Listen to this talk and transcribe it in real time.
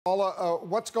Paula,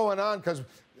 what's going on? Because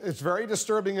it's very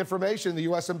disturbing information. The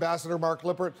U.S. Ambassador Mark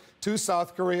Lippert to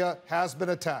South Korea has been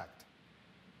attacked.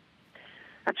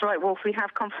 That's right, Wolf. We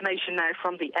have confirmation now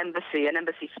from the embassy, an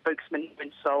embassy spokesman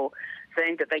in Seoul,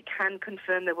 saying that they can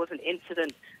confirm there was an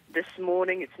incident this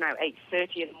morning. It's now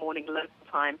 8:30 in the morning local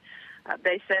time.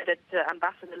 They said that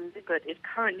Ambassador Lippert is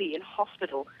currently in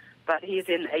hospital, but he is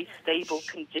in a stable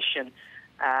condition.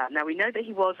 Now, we know that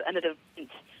he was at an event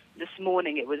this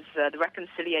morning. It was the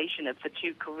reconciliation of the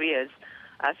two Koreas.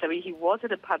 So he was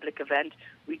at a public event.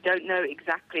 We don't know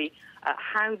exactly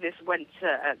how this went,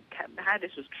 how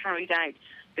this was carried out,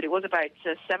 but it was about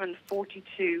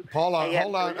 7:42. Paula,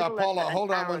 a.m.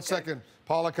 hold on 1 second,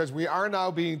 Paula, because we are now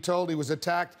being told he was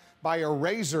attacked by a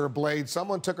razor blade.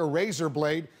 Someone took a razor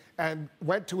blade and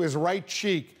went to his right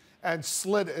cheek and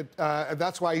slit it. And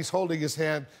that's why he's holding his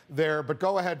hand there. But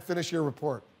go ahead, finish your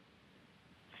report.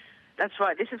 That's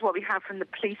right. This is what we have from the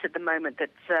police at the moment,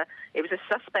 that it was a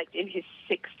suspect in his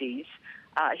 60s.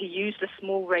 He used a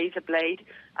small razor blade.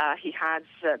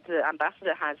 The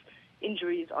ambassador has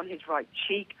injuries on his right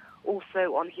cheek,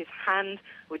 also on his hand,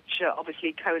 which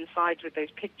obviously coincides with those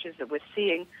pictures that we're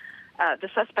seeing. The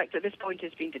suspect at this point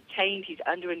has been detained. He's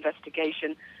under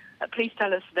investigation. Police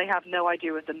tell us they have no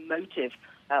idea of the motive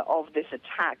of this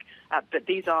attack, but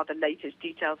these are the latest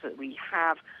details that we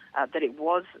have, that it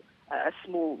was a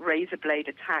small razor blade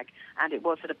attack, and it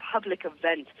was at a public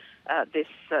event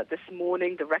this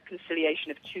morning, the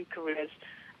reconciliation of two Koreas.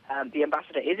 The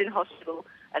ambassador is in hospital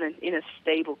and in a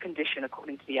stable condition,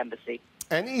 according to the embassy.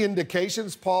 Any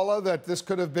indications, Paula, that this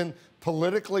could have been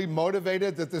politically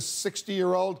motivated, that this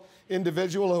 60-year-old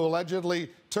individual who allegedly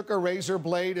took a razor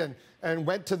blade and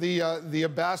went to the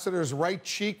ambassador's right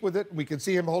cheek with it? We can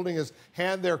see him holding his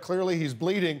hand there. Clearly, he's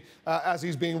bleeding as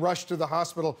he's being rushed to the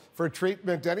hospital for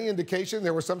treatment. Any indication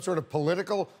there was some sort of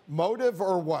political motive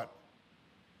or what?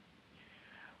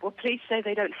 Well, police say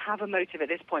they don't have a motive at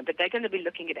this point, but they're going to be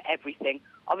looking at everything.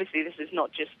 Obviously, this is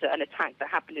not just an attack that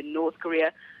happened in North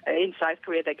Korea. In South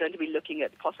Korea, they're going to be looking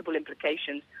at possible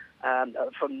implications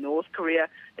from North Korea.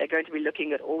 They're going to be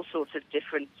looking at all sorts of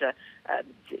different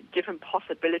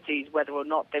possibilities, whether or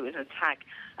not there was an attack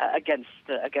against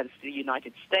the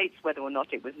United States, whether or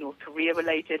not it was North Korea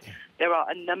related. There are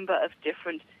a number of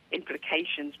different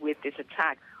implications with this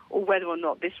attack, or whether or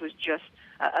not this was just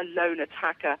a lone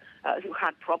attacker who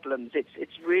had problems.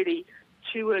 It's really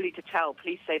too early to tell.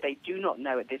 Police say they do not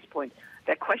know at this point.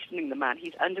 They're questioning the man.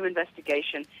 He's under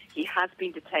investigation. He has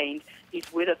been detained.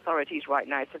 He's with authorities right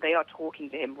now, so they are talking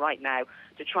to him right now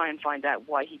to try and find out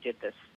why he did this.